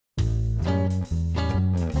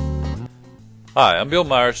Hi, I'm Bill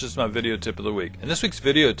Myers. This is my video tip of the week. In this week's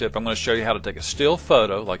video tip, I'm going to show you how to take a still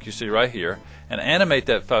photo, like you see right here, and animate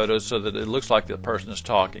that photo so that it looks like the person is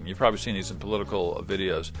talking. You've probably seen these in political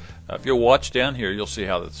videos. If you'll watch down here, you'll see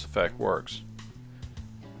how this effect works.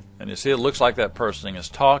 And you see it looks like that person is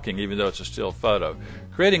talking even though it's a still photo.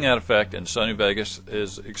 Creating that effect in Sony Vegas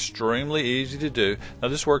is extremely easy to do. Now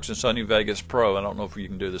this works in Sony Vegas Pro. I don't know if you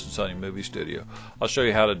can do this in Sony Movie Studio. I'll show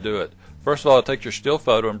you how to do it. First of all, take your still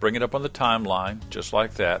photo and bring it up on the timeline just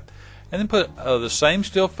like that. And then put the same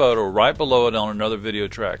still photo right below it on another video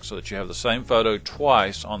track so that you have the same photo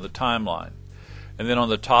twice on the timeline. And then on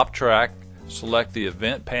the top track, select the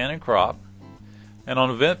Event Pan and Crop. And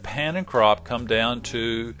on Event Pan and Crop, come down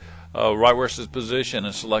to right where it says Position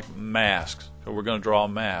and select Mask. So we're going to draw a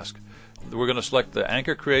mask. We're going to select the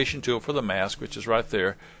Anchor Creation tool for the mask, which is right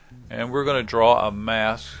there. And we're going to draw a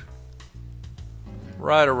mask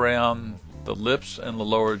right around the lips and the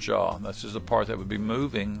lower jaw. That's just the part that would be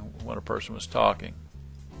moving when a person was talking.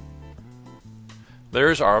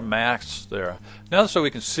 There's our mask there. Now so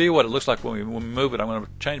we can see what it looks like when we move it, I'm going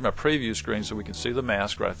to change my preview screen so we can see the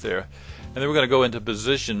mask right there. And then we're going to go into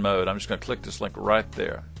position mode. I'm just going to click this link right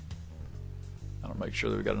there. I'll make sure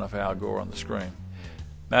that we've got enough Al Gore on the screen.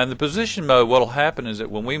 Now in the position mode, what will happen is that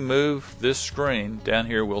when we move this screen down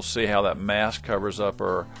here, we'll see how that mask covers up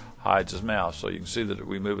or hides his mouth. So you can see that if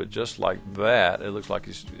we move it just like that, it looks like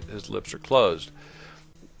his lips are closed.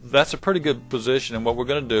 That's a pretty good position, and what we're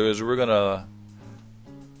going to do is we're going to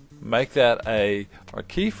make that a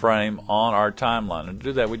keyframe on our timeline. And to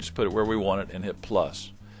do that, we just put it where we want it and hit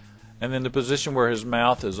plus. And then the position where his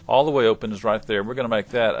mouth is all the way open is right there. We're going to make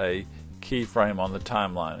that a keyframe on the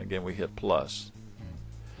timeline. Again, we hit plus.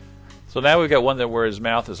 So now we've got one that where his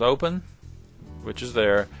mouth is open, which is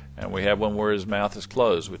there, and we have one where his mouth is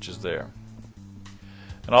closed, which is there.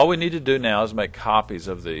 And all we need to do now is make copies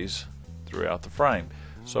of these throughout the frame.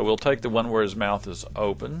 So we'll take the one where his mouth is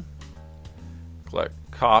open, click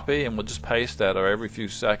copy, and we'll just paste that every few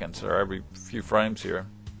seconds or every few frames here.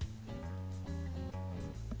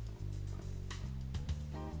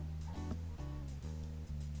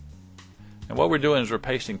 And what we're doing is we're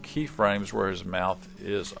pasting keyframes where his mouth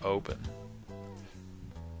is open.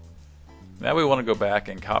 Now we want to go back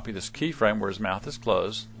and copy this keyframe where his mouth is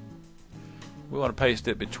closed. We want to paste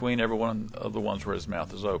it between every one of the ones where his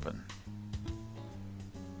mouth is open.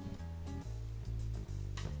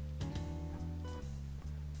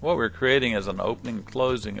 What we're creating is an opening and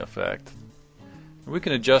closing effect. We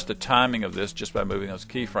can adjust the timing of this just by moving those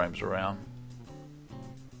keyframes around.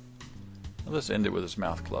 Let's end it with his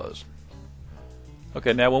mouth closed.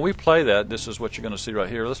 Okay, now when we play that, this is what you're going to see right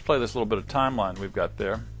here. Let's play this little bit of timeline we've got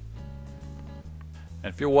there.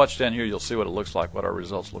 And if you watch down here, you'll see what it looks like, what our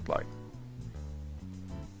results look like.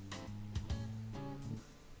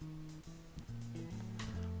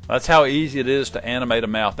 That's how easy it is to animate a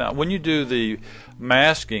mouth. Now, when you do the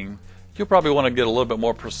masking, you'll probably want to get a little bit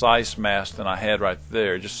more precise mask than I had right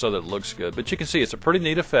there, just so that it looks good. But you can see it's a pretty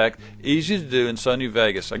neat effect, easy to do in Sony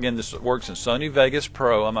Vegas. Again, this works in Sony Vegas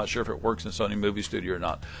Pro. I'm not sure if it works in Sony Movie Studio or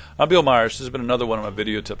not. I'm Bill Myers. This has been another one of my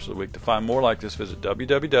video tips of the week. To find more like this, visit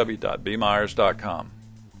www.bmyers.com.